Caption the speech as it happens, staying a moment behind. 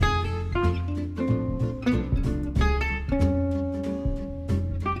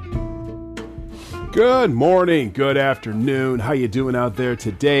Good morning, good afternoon. How you doing out there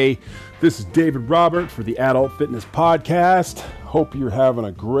today? This is David Robert for the Adult Fitness Podcast. Hope you're having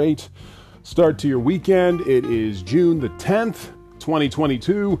a great start to your weekend. It is June the 10th,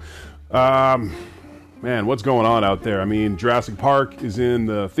 2022. Man, what's going on out there? I mean, Jurassic Park is in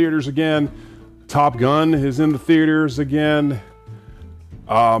the theaters again. Top Gun is in the theaters again.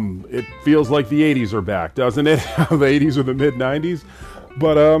 It feels like the 80s are back, doesn't it? The 80s or the mid-90s.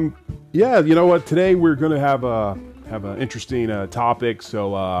 But yeah, you know what? Today we're going to have an interesting topic,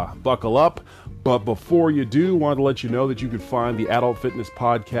 so buckle up. But before you do, I want to let you know that you can find the Adult Fitness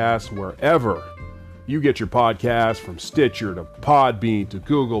Podcast wherever you get your podcasts, from Stitcher to Podbean to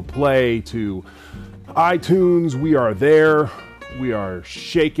Google Play to iTunes. We are there. We are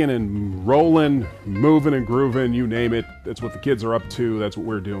shaking and rolling, moving and grooving, you name it. That's what the kids are up to. That's what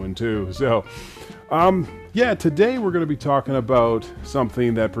we're doing too. So, yeah, today we're going to be talking about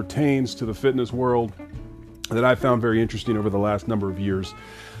something that pertains to the fitness world that I found very interesting over the last number of years.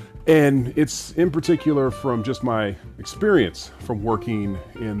 And it's in particular from just my experience from working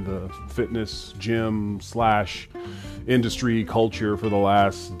in the fitness gym / industry culture for the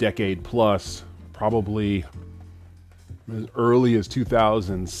last decade plus, probably as early as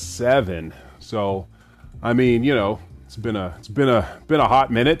 2007. So, I mean, you know, it's been a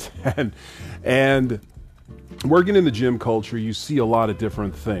hot minute, and working in the gym culture, you see a lot of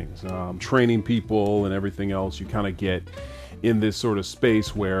different things. Training people and everything else, you kind of get in this sort of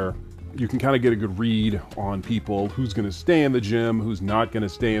space where you can kind of get a good read on people, who's going to stay in the gym, who's not going to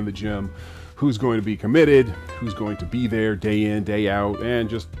stay in the gym, who's going to be committed, who's going to be there day in, day out, and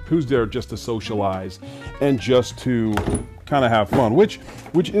just who's there just to socialize and just to kind of have fun, which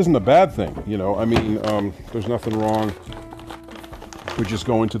isn't a bad thing, you know. I mean, there's nothing wrong with just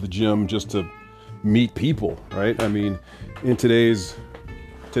going to the gym just to meet people, right? I mean, in today's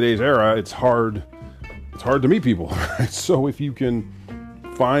era, it's hard to meet people, right? So if you can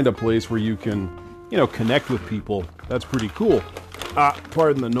find a place where you can, you know, connect with people, that's pretty cool.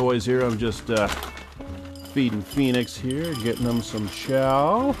 Pardon the noise here. I'm just feeding Phoenix here, getting them some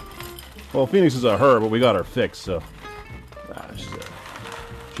chow. Well, Phoenix is a her, but we got her fixed, so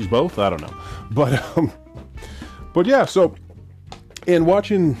she's both. I don't know, but yeah. So in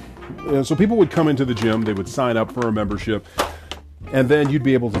watching, so people would come into the gym, they would sign up for a membership, and then you'd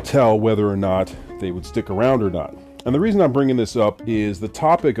be able to tell whether or not they would stick around or not. And the reason I'm bringing this up is the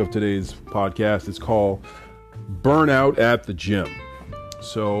topic of today's podcast is called burnout at the gym.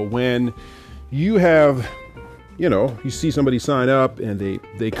 So when you have, you know, you see somebody sign up and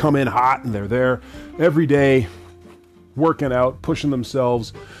they come in hot and they're there every day working out, pushing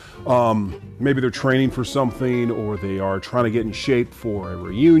themselves. Maybe they're training for something, or they are trying to get in shape for a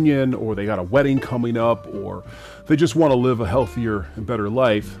reunion, or they got a wedding coming up, or they just want to live a healthier and better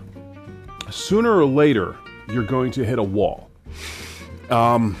life. Sooner or later, you're going to hit a wall.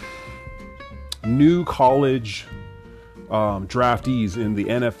 New college draftees in the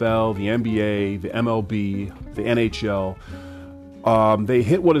NFL, the NBA, the MLB, the NHL, they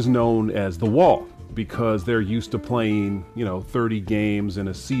hit what is known as the wall, because they're used to playing, you know, 30 games in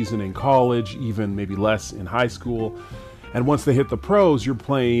a season in college, even maybe less in high school. And once they hit the pros, you're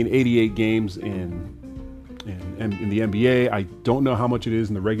playing 88 games in the NBA. I don't know how much it is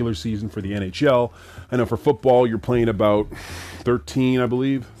in the regular season for the NHL. I know for football, you're playing about 13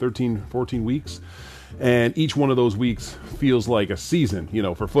 to 14 weeks. And each one of those weeks feels like a season, you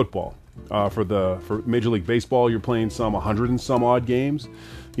know, for football. For Major League Baseball, you're playing some 100 and some odd games,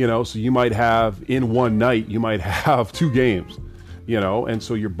 you know, so you might have in one night, you might have 2 games, you know, and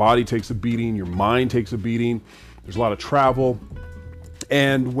so your body takes a beating, your mind takes a beating. There's a lot of travel.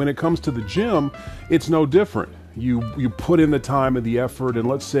 And when it comes to the gym, it's no different. You put in the time and the effort, and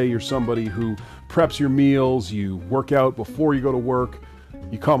let's say you're somebody who preps your meals, you work out before you go to work,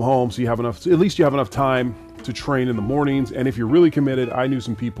 you come home, so at least you have enough time to train in the mornings. And if you're really committed, I knew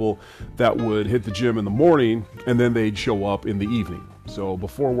some people that would hit the gym in the morning and then they'd show up in the evening. So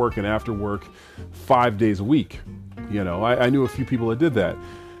before work and after work, 5 days a week. You know, I knew a few people that did that.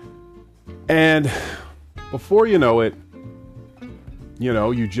 And before you know it, you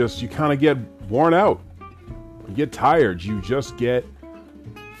know, you kind of get worn out. You get tired. You just get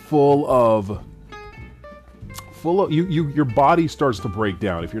full of your body starts to break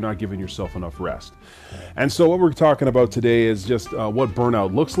down if you're not giving yourself enough rest. And so what we're talking about today is just what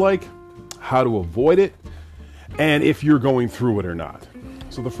burnout looks like, how to avoid it, and if you're going through it or not.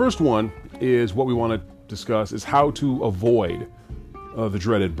 So the first one is what we want to discuss is how to avoid the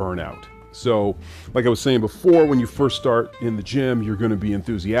dreaded burnout. So like I was saying before, when you first start in the gym, you're going to be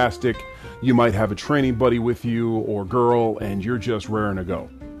enthusiastic. You might have a training buddy with you or girl, and you're just raring to go.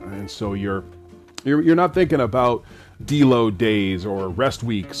 And so you're You're not thinking about deload days or rest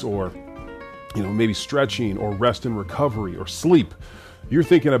weeks or, maybe stretching or rest and recovery or sleep. You're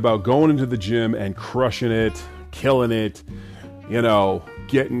thinking about going into the gym and crushing it, killing it,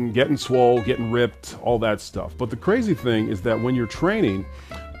 getting swole, getting ripped, all that stuff. But the crazy thing is that when you're training,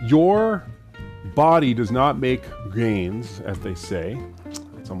 your body does not make gains, as they say.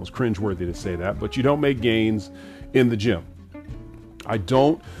 It's almost cringeworthy to say that, but you don't make gains in the gym.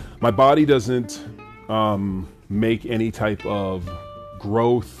 My body doesn't make any type of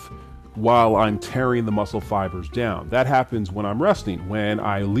growth while I'm tearing the muscle fibers down. That happens when I'm resting, when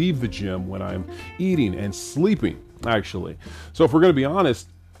I leave the gym, when I'm eating and sleeping, actually. So if we're going to be honest,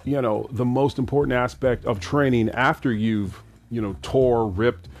 the most important aspect of training after you've, tore,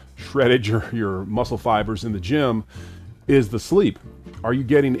 ripped, shredded your muscle fibers in the gym is the sleep. Are you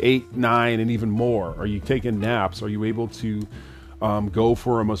getting 8, 9, and even more? Are you taking naps? Are you able to go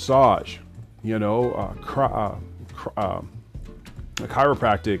for a massage? A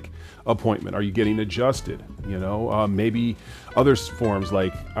chiropractic appointment? Are you getting adjusted? Maybe other forms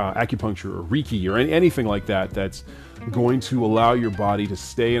like acupuncture or Reiki or anything like that that's going to allow your body to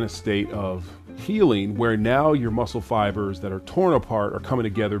stay in a state of healing, where now your muscle fibers that are torn apart are coming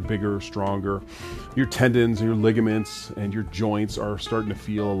together bigger, stronger. Your tendons and your ligaments and your joints are starting to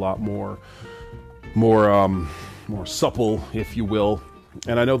feel a lot more supple, if you will.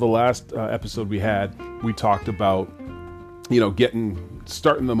 And I know the last episode we talked about,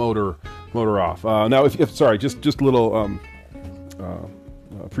 starting the motor off. Now, if sorry, just a little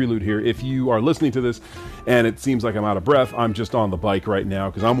prelude here. If you are listening to this and it seems like I'm out of breath, I'm just on the bike right now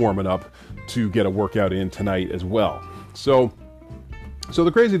because I'm warming up to get a workout in tonight as well. So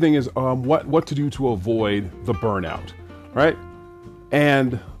the crazy thing is what to do to avoid the burnout, right?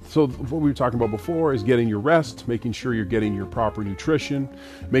 And so what we were talking about before is getting your rest, making sure you're getting your proper nutrition,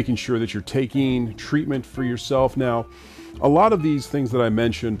 making sure that you're taking treatment for yourself. Now, a lot of these things that I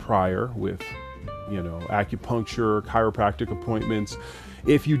mentioned prior with, acupuncture, chiropractic appointments,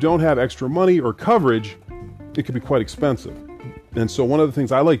 if you don't have extra money or coverage, it can be quite expensive. And so one of the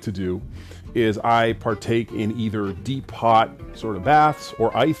things I like to do is I partake in either deep hot sort of baths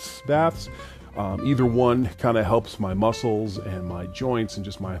or ice baths. Either one kind of helps my muscles and my joints and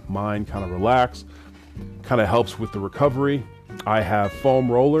just my mind kind of relax, kind of helps with the recovery. I have foam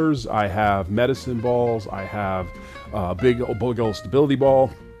rollers, I have medicine balls, I have a big old stability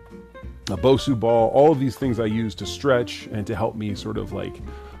ball, a Bosu ball. All of these things I use to stretch and to help me sort of like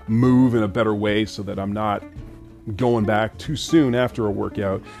move in a better way so that I'm not going back too soon after a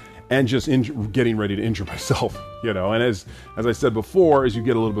workout and just getting ready to injure myself, And as I said before, as you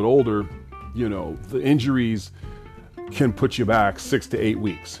get a little bit older, the injuries can put you back 6 to 8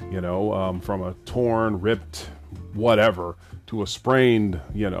 weeks, from a torn, ripped, whatever, to a sprained,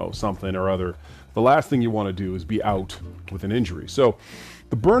 something or other. The last thing you want to do is be out with an injury. So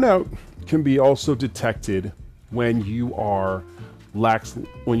the burnout can be also detected when you are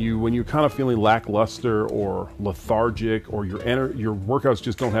when you're kind of feeling lackluster or lethargic, or your workouts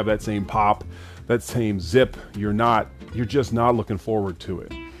just don't have that same pop, that same zip. You're just not looking forward to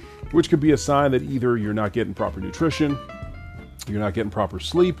it, which could be a sign that either you're not getting proper nutrition, you're not getting proper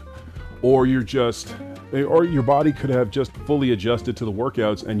sleep, or your body could have just fully adjusted to the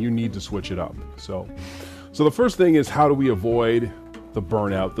workouts and you need to switch it up. So the first thing is, how do we avoid the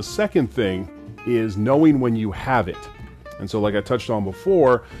burnout? The second thing is knowing when you have it. And so like I touched on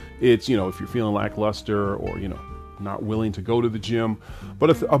before, it's, if you're feeling lackluster or, not willing to go to the gym.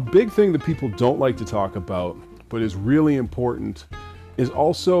 But a big thing that people don't like to talk about, but is really important, is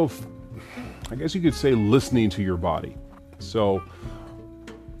also, I guess you could say, listening to your body. So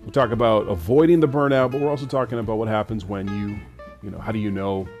we talk about avoiding the burnout, but we're also talking about what happens when how do you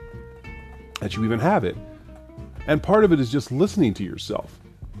know that you even have it? And part of it is just listening to yourself,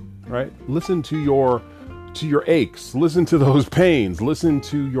 right? Listen to your aches, listen to those pains, listen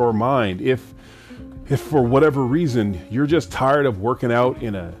to your mind. If for whatever reason you're just tired of working out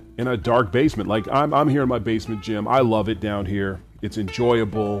in a dark basement, like I'm here in my basement gym. I love it down here. It's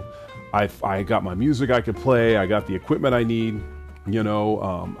enjoyable. I got my music I could play. I got the equipment I need.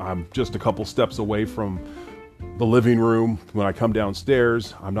 I'm just a couple steps away from the living room when I come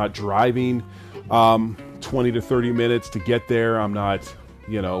downstairs. I'm not driving 20 to 30 minutes to get there. I'm not,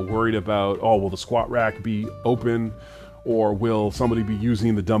 worried about, will the squat rack be open, or will somebody be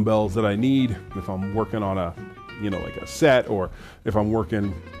using the dumbbells that I need if I'm working on a, like a set, or if I'm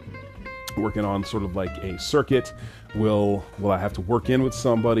working on sort of like a circuit. Will I have to work in with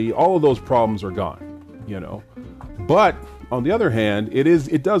somebody? All of those problems are gone, But on the other hand,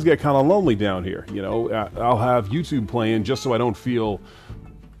 it does get kind of lonely down here. I'll have YouTube playing just so I don't feel,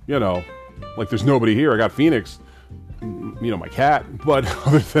 like there's nobody here. I got Phoenix, my cat, but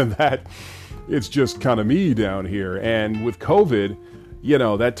other than that, it's just kind of me down here. And with COVID,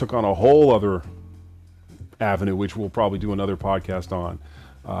 that took on a whole other avenue, which we'll probably do another podcast on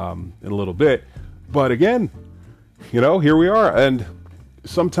in a little bit. But again, here we are. And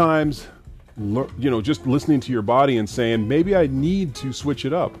sometimes, just listening to your body and saying, maybe I need to switch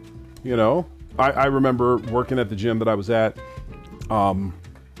it up. I remember working at the gym that I was at.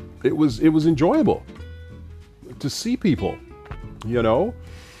 It was enjoyable to see people,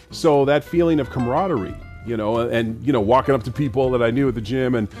 so that feeling of camaraderie, and walking up to people that I knew at the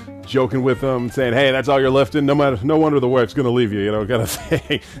gym and joking with them, saying, "Hey, that's all you're lifting. No wonder the wife's going to leave you." Kind of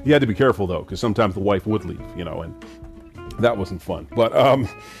thing. You had to be careful though, because sometimes the wife would leave, and that wasn't fun. But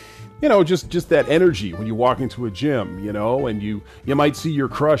just that energy when you walk into a gym, and you might see your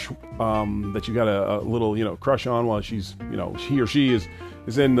crush that you got a little crush on while she's he or she is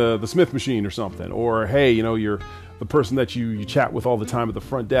in the Smith machine or something, or hey, you're the person that you chat with all the time at the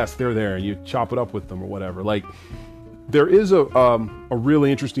front desk, they're there and you chop it up with them or whatever. Like, there is a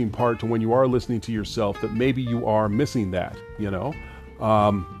really interesting part to when you are listening to yourself that maybe you are missing that,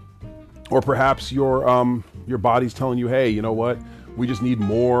 or perhaps your body's telling you, hey, you know what? We just need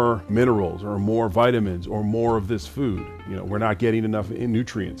more minerals or more vitamins or more of this food. We're not getting enough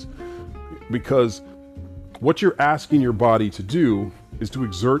nutrients, because what you're asking your body to do is to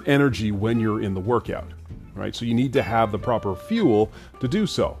exert energy when you're in the workout, right? So you need to have the proper fuel to do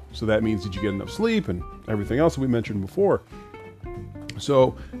so. So that means that you get enough sleep and everything else that we mentioned before.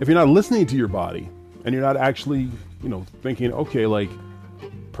 So if you're not listening to your body and you're not actually, thinking, okay, like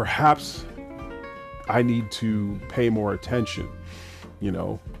perhaps I need to pay more attention,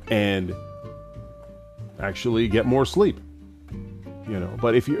 and actually get more sleep,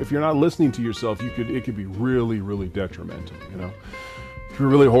 but if you're not listening to yourself, it could be really, really detrimental, it could be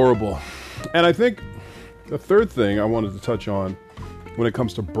really horrible. And I think the third thing I wanted to touch on when it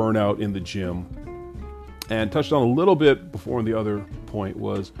comes to burnout in the gym, and touched on a little bit before in the other point,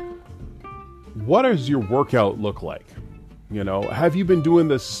 was what does your workout look like? Have you been doing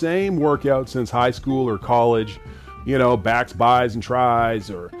the same workout since high school or college? Backs, bis, and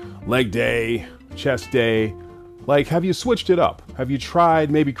tris, or leg day, chest day. Like, have you switched it up? Have you tried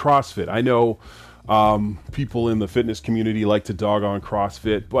maybe CrossFit? I know people in the fitness community like to dog on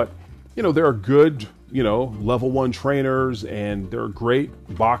CrossFit, but there are good, level 1 trainers, and there are great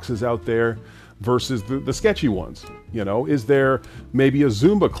boxes out there versus the sketchy ones. Is there maybe a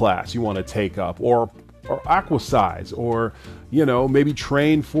Zumba class you want to take up, or Aquasize, or maybe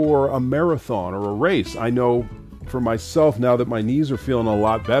train for a marathon or a race? I know for myself, now that my knees are feeling a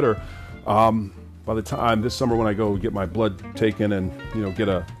lot better, by the time this summer when I go get my blood taken and get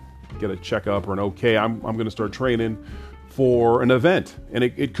a checkup or an okay, I'm going to start training for an event, and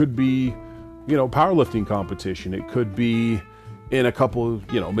it could be powerlifting competition. It could be in a couple,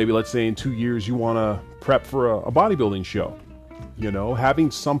 maybe let's say in 2 years you want to prep for a bodybuilding show.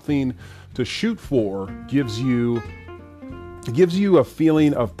 Having something to shoot for gives you a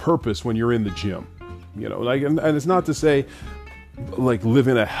feeling of purpose when you're in the gym. And it's not to say like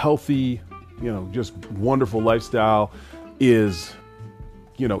living a healthy, just wonderful lifestyle isn't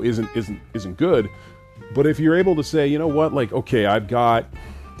good. But if you're able to say, like, okay, I've got,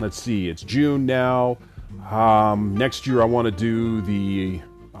 let's see, it's June now. Next year I want to do the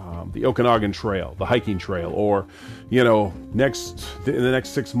Okanagan Trail, the hiking trail, or, in the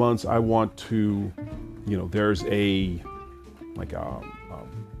next 6 months, I want to, there's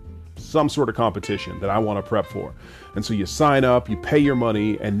some sort of competition that I want to prep for. And so you sign up, you pay your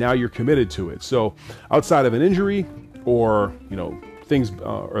money, and now you're committed to it. So outside of an injury or, things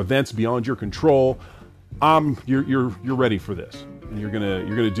or events beyond your control, you're ready for this, and you're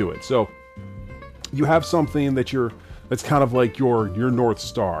gonna do it. So you have something that's kind of like your North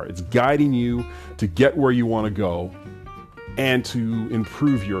Star. It's guiding you to get where you want to go and to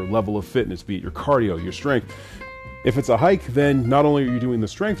improve your level of fitness, be it your cardio, your strength. If it's a hike, then not only are you doing the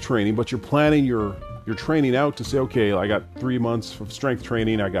strength training, but you're planning your training out to say, okay, I got 3 months of strength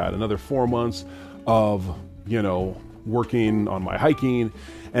training. I got another 4 months of, working on my hiking,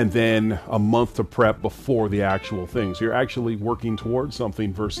 and then a month to prep before the actual thing. So you're actually working towards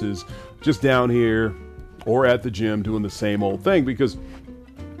something versus just down here or at the gym doing the same old thing, because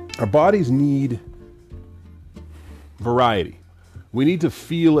our bodies need variety. We need to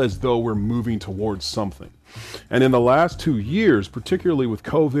feel as though we're moving towards something. And in the last 2 years, particularly with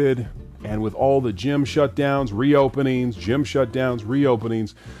COVID and with all the gym shutdowns, reopenings,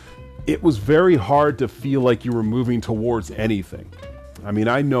 it was very hard to feel like you were moving towards anything. I mean,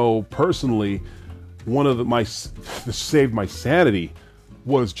 I know personally, one of that saved my sanity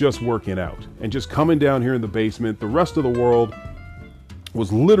was just working out and just coming down here in the basement. The rest of the world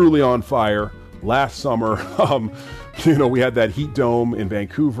was literally on fire last summer. We had that heat dome in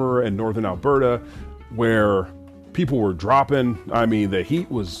Vancouver and northern Alberta where people were dropping. I mean, the heat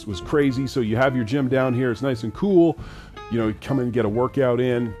was crazy. So you have your gym down here. It's nice and cool. You come in and get a workout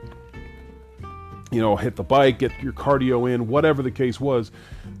in, hit the bike, get your cardio in, whatever the case was.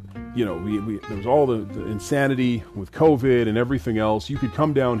 There was all the insanity with COVID and everything else. You could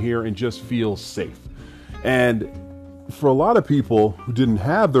come down here and just feel safe. And for a lot of people who didn't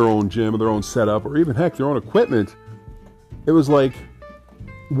have their own gym or their own setup or even heck, their own equipment, it was like,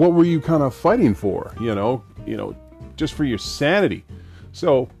 what were you kind of fighting for? Just for your sanity.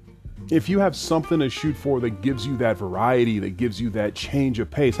 So if you have something to shoot for that gives you that variety, that gives you that change of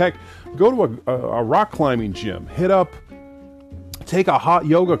pace, heck, go to a rock climbing gym, take a hot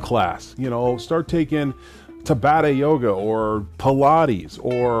yoga class, start taking Tabata yoga or Pilates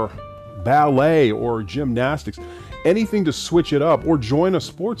or ballet or gymnastics, anything to switch it up, or join a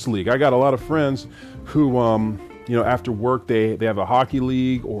sports league. I got a lot of friends who, after work, they have a hockey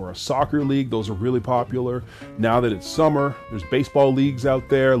league or a soccer league. Those are really popular. Now that it's summer, there's baseball leagues out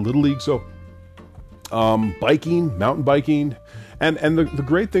there, little league. So biking, mountain biking. And the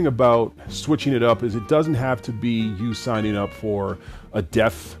great thing about switching it up is it doesn't have to be you signing up for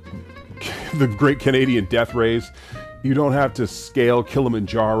the Great Canadian Death Race. You don't have to scale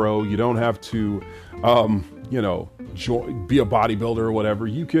Kilimanjaro. You don't have to, be a bodybuilder or whatever.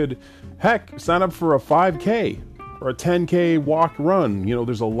 You could, heck, sign up for a 5K or a 10K walk run.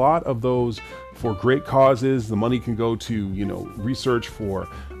 There's a lot of those for great causes. The money can go to, research for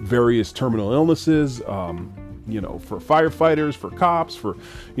various terminal illnesses, for firefighters, for cops, for,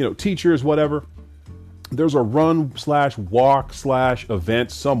 teachers, whatever. There's a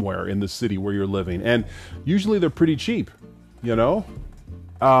run/walk/event somewhere in the city where you're living. And usually they're pretty cheap, you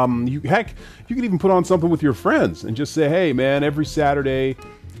can even put on something with your friends and just say, hey man, every Saturday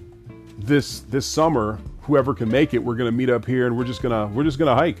this summer, whoever can make it, we're going to meet up here and we're just going to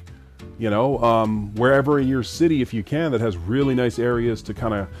hike, wherever in your city, if you can, that has really nice areas to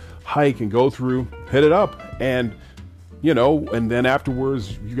kind of hike and go through, hit it up. And, and then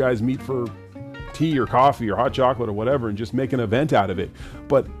afterwards you guys meet for tea or coffee or hot chocolate or whatever, and just make an event out of it.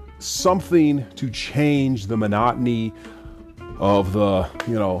 But something to change the monotony of the,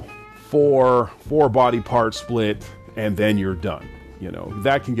 four body part split, and then you're done.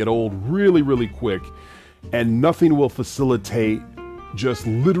 That can get old really, really quick, and nothing will facilitate just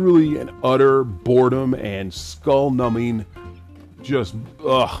literally an utter boredom and skull numbing, just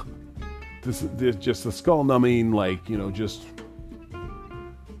just the skull numbing, just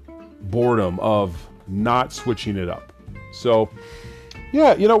boredom of not switching it up. So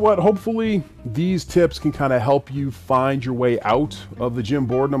yeah, you know what? Hopefully these tips can kind of help you find your way out of the gym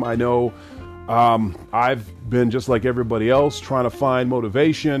boredom. I know I've been just like everybody else trying to find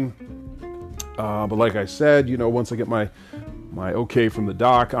motivation. But like I said, once I get my okay from the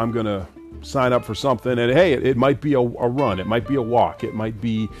doc, I'm going to sign up for something. And hey, it might be a run. It might be a walk. It might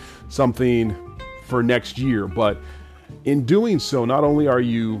be something for next year. But in doing so, not only are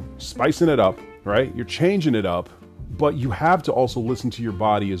you spicing it up, right? You're changing it up, but you have to also listen to your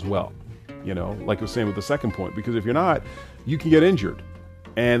body as well. Like I was saying with the second point, because if you're not, you can get injured.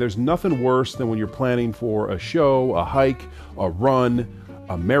 And there's nothing worse than when you're planning for a show, a hike, a run,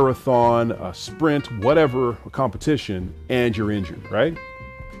 a marathon, a sprint, whatever, a competition, and you're injured, right?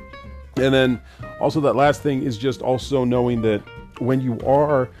 And then also that last thing is just also knowing that when you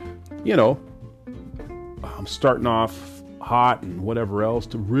are, starting off hot and whatever else,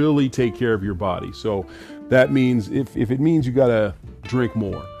 to really take care of your body. So that means if it means you got to drink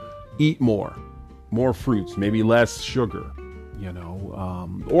more, eat more fruits, maybe less sugar,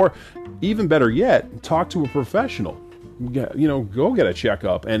 or even better yet, talk to a professional. Go get a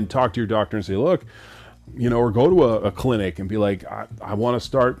checkup and talk to your doctor and say, look, or go to a clinic and be like, I want to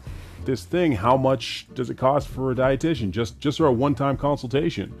start this thing. How much does it cost for a dietitian? Just for a one-time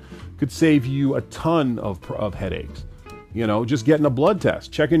consultation could save you a ton of headaches. Just getting a blood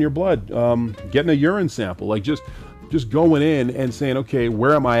test, checking your blood, getting a urine sample, like just going in and saying, okay,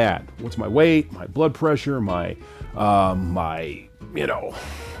 where am I at? What's my weight, my blood pressure, my cholesterol,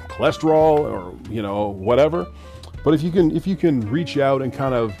 or whatever. But if you can reach out and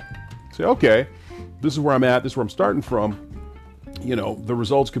kind of say, okay, this is where I'm at, this is where I'm starting from, the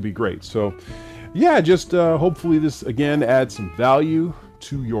results could be great. So yeah, just hopefully this again adds some value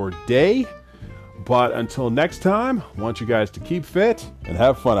to your day. But until next time, I want you guys to keep fit and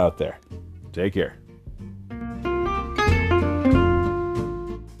have fun out there. Take care.